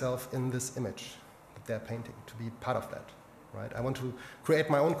recreate myself in this image that they're painting, to be part of that, right? I want to create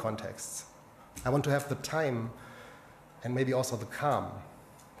my own contexts. I want to have the time and maybe also the calm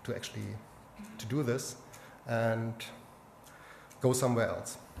to actually to do this and go somewhere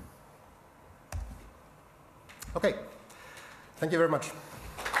else. Okay, thank you very much.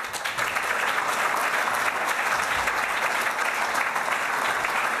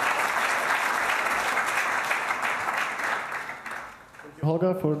 Thank you,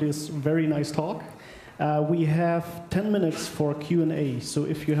 Holger, for this very nice talk. We have 10 minutes for Q&A, so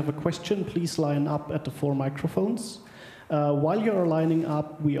if you have a question, please line up at the 4 microphones. While you are lining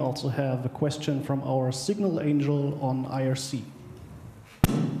up, we also have a question from our signal angel on IRC.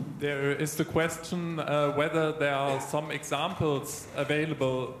 There is the question whether there are some examples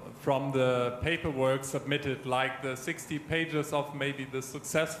available from the paperwork submitted, like the 60 pages of maybe the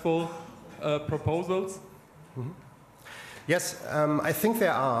successful proposals? Mm-hmm. Yes, I think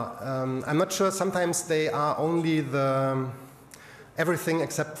there are. I'm not sure, sometimes they are only everything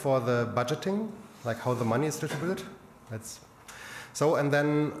except for the budgeting, like how the money is distributed. So, and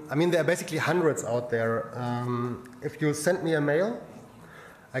then, I mean, there are basically hundreds out there. If you send me a mail,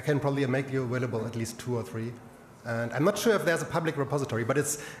 I can probably make you available at least 2 or 3. And I'm not sure if there's a public repository, but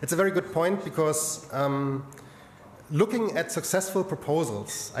it's a very good point, because looking at successful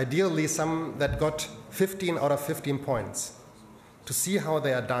proposals, ideally some that got 15 out of 15 points, to see how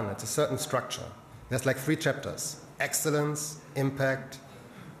they are done, it's a certain structure. There's like 3 chapters: excellence, impact,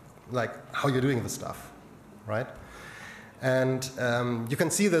 like how you're doing the stuff, right? And you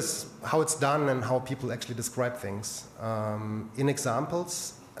can see this, how it's done and how people actually describe things in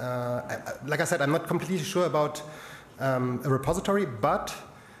examples. Like I said, I'm not completely sure about a repository, but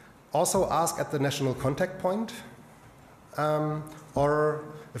also ask at the national contact point, or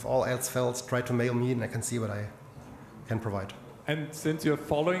if all else fails, try to mail me and I can see what I can provide. And since you're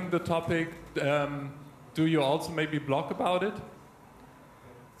following the topic, do you also maybe blog about it?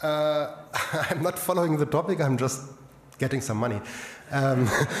 I'm not following the topic, I'm just getting some money.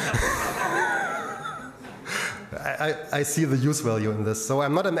 I see the use value in this, so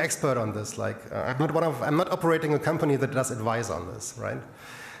I'm not an expert on this. Like, I'm not operating a company that does advice on this, right?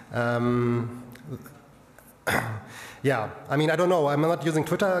 Yeah, I mean, I don't know. I'm not using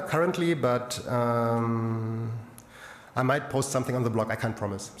Twitter currently, but I might post something on the blog. I can't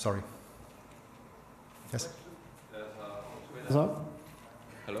promise. Sorry. Yes. Hello.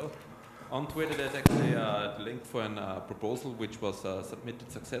 On Twitter, there's actually a link for a proposal which was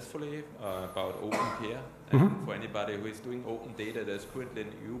submitted successfully about open care. And for anybody who is doing open data, there's currently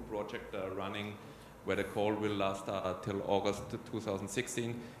an EU project running where the call will last till August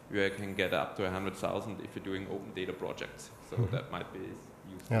 2016, where you can get up to 100,000 if you're doing open data projects. So that might be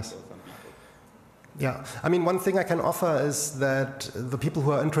useful for some people. Yeah, I mean, one thing I can offer is that the people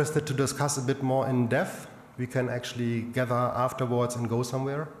who are interested to discuss a bit more in depth, we can actually gather afterwards and go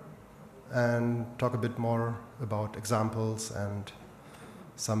somewhere and talk a bit more about examples and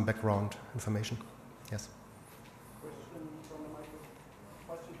some background information. Yes. Question from the microphone.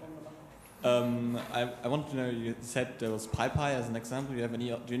 I want to know, you said there was PyPy as an example. Do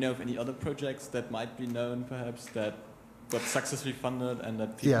you know of any other projects that might be known, perhaps, that got successfully funded and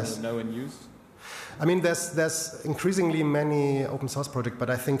that people know and use? I mean, there's increasingly many open source projects, but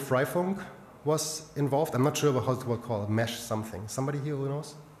I think Freifunk was involved. I'm not sure how it was called, Mesh something. Somebody here who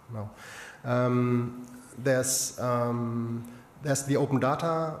knows? No. There's the open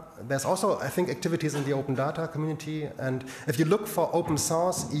data. There's also, I think, activities in the open data community. And if you look for open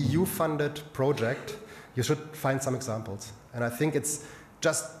source EU-funded project, you should find some examples. And I think it's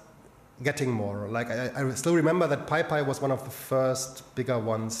just getting more. Like I still remember that PyPy was one of the first bigger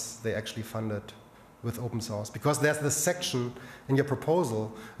ones they actually funded with open source, because there's this section in your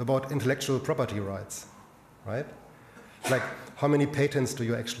proposal about intellectual property rights, right? Like, how many patents do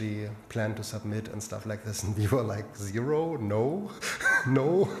you actually plan to submit and stuff like this? And we were like, 0, no,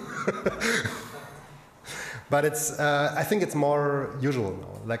 no. But it's, I think it's more usual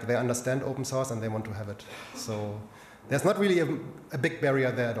now. Like, they understand open source and they want to have it. So there's not really a big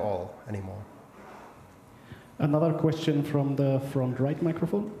barrier there at all anymore. Another question from the front right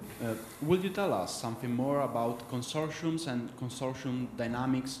microphone. Will you tell us something more about consortiums and consortium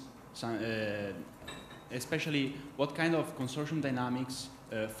dynamics, especially what kind of consortium dynamics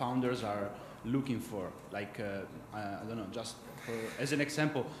founders are looking for? Like, I don't know, just as an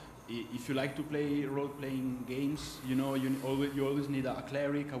example, if you like to play role-playing games, you know, you always need a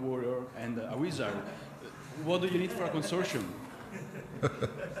cleric, a warrior, and a wizard. What do you need for a consortium?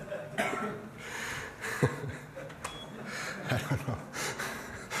 I don't know.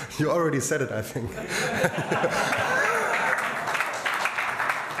 You already said it, I think.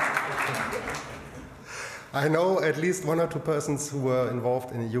 I know at least 1 or 2 persons who were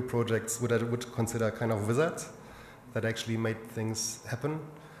involved in EU projects would consider kind of wizards that actually made things happen.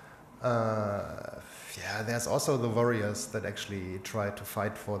 Yeah, there's also the warriors that actually try to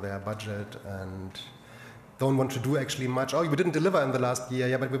fight for their budget and don't want to do actually much. Oh, we didn't deliver in the last year,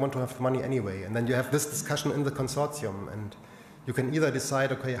 yeah, but we want to have the money anyway. And then you have this discussion in the consortium, and you can either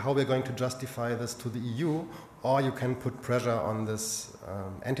decide, okay, how we're going to justify this to the EU, or you can put pressure on this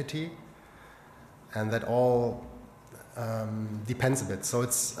entity, and that all depends a bit. So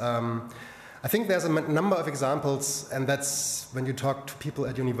it's, I think there's a number of examples, and that's when you talk to people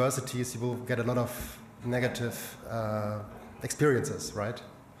at universities, you will get a lot of negative experiences, right?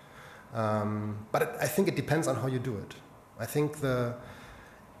 But I think it depends on how you do it. I think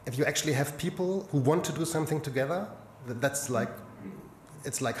if you actually have people who want to do something together, that's like,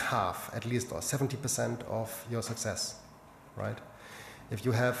 it's like half at least, or 70% of your success, right? If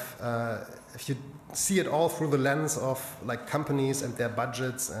you have, if you see it all through the lens of like companies and their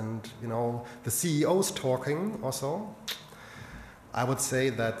budgets and, you know, the CEOs talking also, I would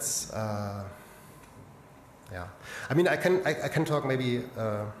say that's, yeah. I mean, I can talk maybe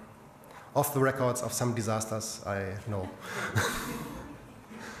off the records of some disasters I know.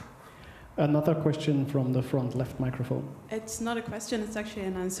 Another question from the front left microphone. It's not a question, it's actually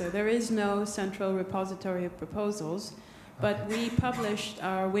an answer. There is no central repository of proposals, but we published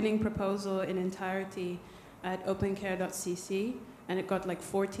our winning proposal in entirety at opencare.cc, and it got like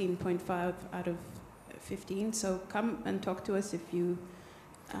 14.5 out of 15. So come and talk to us if you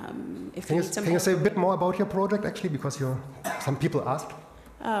need some help. Can you say a bit more about your project, actually, because some people asked?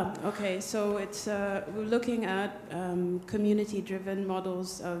 Okay, so it's we're looking at community-driven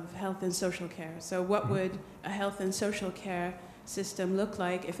models of health and social care. So what would a health and social care system look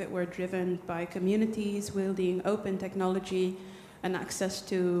like if it were driven by communities wielding open technology and access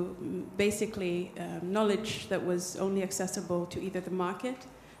to basically knowledge that was only accessible to either the market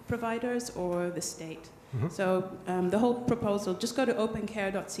providers or the state. So the whole proposal, just go to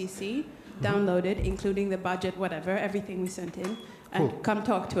opencare.cc, download it, including the budget, whatever, everything we sent in, and come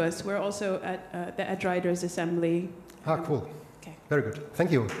talk to us. We're also at the Edge Riders Assembly. Ah, cool. Okay. Very good.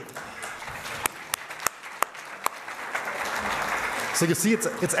 Thank you. So you see,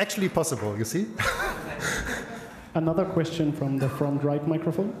 it's actually possible, you see? Another question from the front right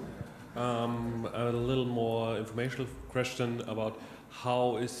microphone. A little more informational question about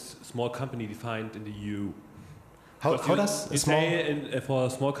how is small company defined in the EU? How does you say for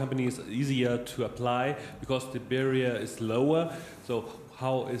small companies easier to apply because the barrier is lower. So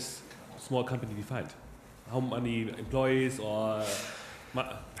how is small company defined? How many employees or?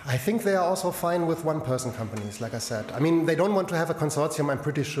 I think they are also fine with one-person companies, like I said. I mean, they don't want to have a consortium, I'm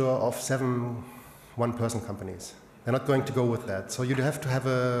pretty sure, of 7 one-person companies. They're not going to go with that. So you have to have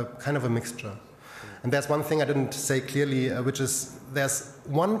a kind of a mixture. And there's one thing I didn't say clearly, which is there's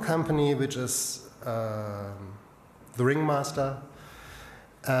one company which is the ringmaster,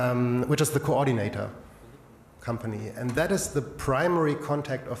 which is the coordinator. company. And that is the primary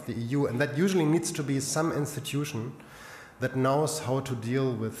contact of the EU. And that usually needs to be some institution that knows how to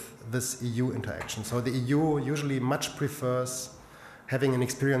deal with this EU interaction. So the EU usually much prefers having an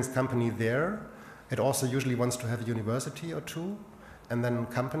experienced company there. It also usually wants to have a university or two, and then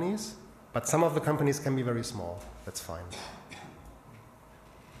companies. But some of the companies can be very small. That's fine.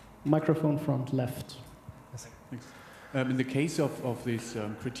 Microphone front left. Yes. Thanks. In the case of this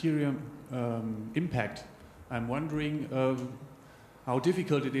criterion impact, I'm wondering how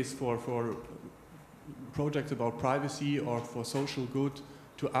difficult it is for projects about privacy or for social good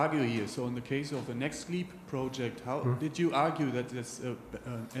to argue here. So in the case of the Next Sleep project, how did you argue that there's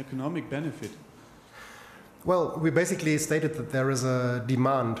an economic benefit? Well, we basically stated that there is a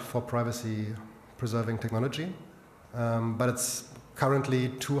demand for privacy-preserving technology, but it's currently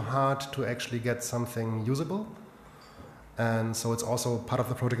too hard to actually get something usable. And so it's also part of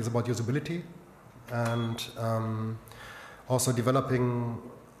the project is about usability and also developing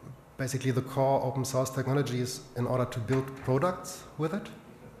basically the core open source technologies in order to build products with it.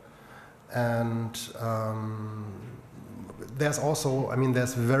 And there's also, I mean,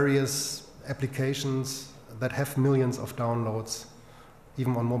 there's various applications that have millions of downloads,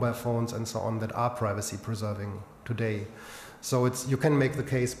 even on mobile phones and so on, that are privacy preserving today. So it's, you can make the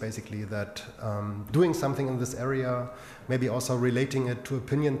case basically that doing something in this area, maybe also relating it to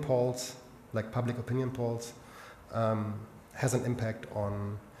opinion polls, like public opinion polls, has an impact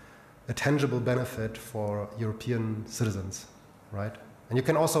on a tangible benefit for European citizens, right? And you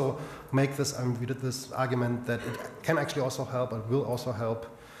can also make this, we did this argument that it can actually also help, or will also help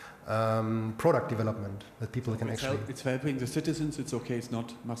product development, that people can actually... It's helping the citizens, it's okay, it's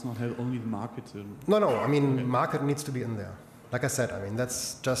not, must not help only the market. No, I mean, market needs to be in there. Like I said, I mean,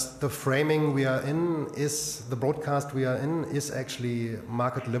 that's just the framing we are in, is the broadcast we are in is actually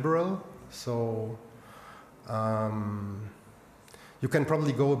market liberal, so you can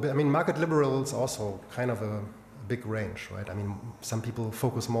probably go a bit, I mean, market liberal is also kind of a big range, right? I mean, some people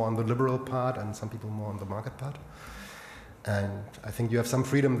focus more on the liberal part and some people more on the market part. And I think you have some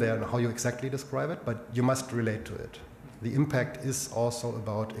freedom there in how you exactly describe it, but you must relate to it. The impact is also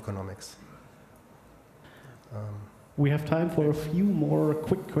about economics. We have time for a few more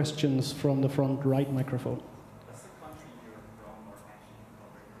quick questions from the front right microphone.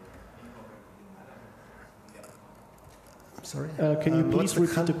 Sorry? Can you please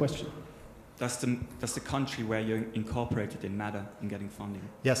repeat the question? Does the country where you're incorporated in matter in getting funding?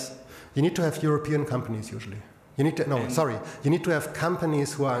 Yes. You need to have European companies usually. You need to, no, sorry. You need to have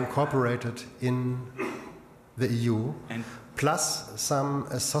companies who are incorporated in the EU, plus some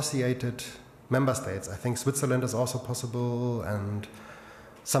associated member states. I think Switzerland is also possible, and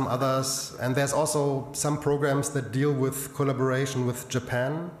some others. And there's also some programs that deal with collaboration with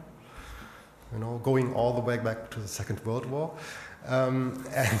Japan, you know, going all the way back to the Second World War.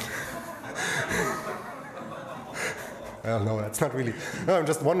 Well, no, that's not really. No, I'm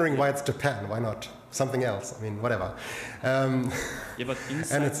just wondering why it's Japan. Why not something else? I mean, whatever. Yeah, but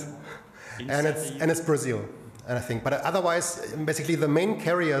and it's Brazil, and I think. But otherwise, basically, the main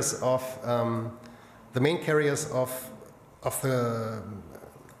carriers of the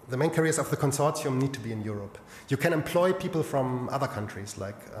consortium need to be in Europe. You can employ people from other countries,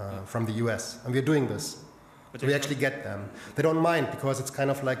 like from the US, and we're doing this. But we actually get them. They don't mind because it's kind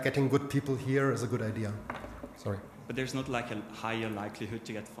of like getting good people here is a good idea. Sorry. But there's not like a higher likelihood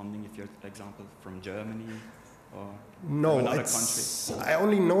to get funding if you're, for example, from Germany or from another country? I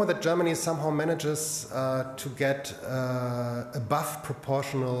only know that Germany somehow manages to get above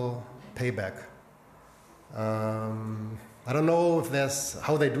proportional payback. I don't know if there's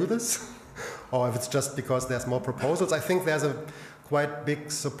how they do this, or if it's just because there's more proposals. I think there's a quite big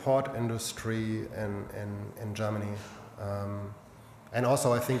support industry in Germany, and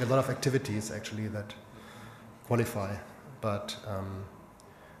also I think a lot of activities actually that qualify. But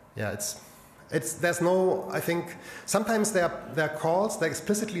yeah, there's no. I think sometimes there are calls that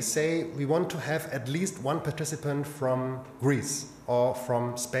explicitly say we want to have at least one participant from Greece or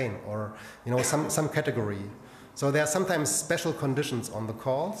from Spain or some category. So there are sometimes special conditions on the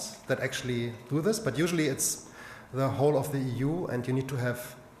calls that actually do this, but usually it's the whole of the EU, and you need to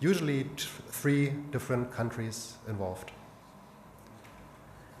have usually 3 different countries involved.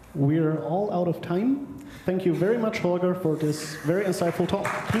 We're all out of time. Thank you very much, Holger, for this very insightful talk.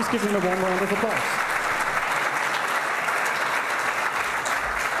 Please give him a warm round of applause.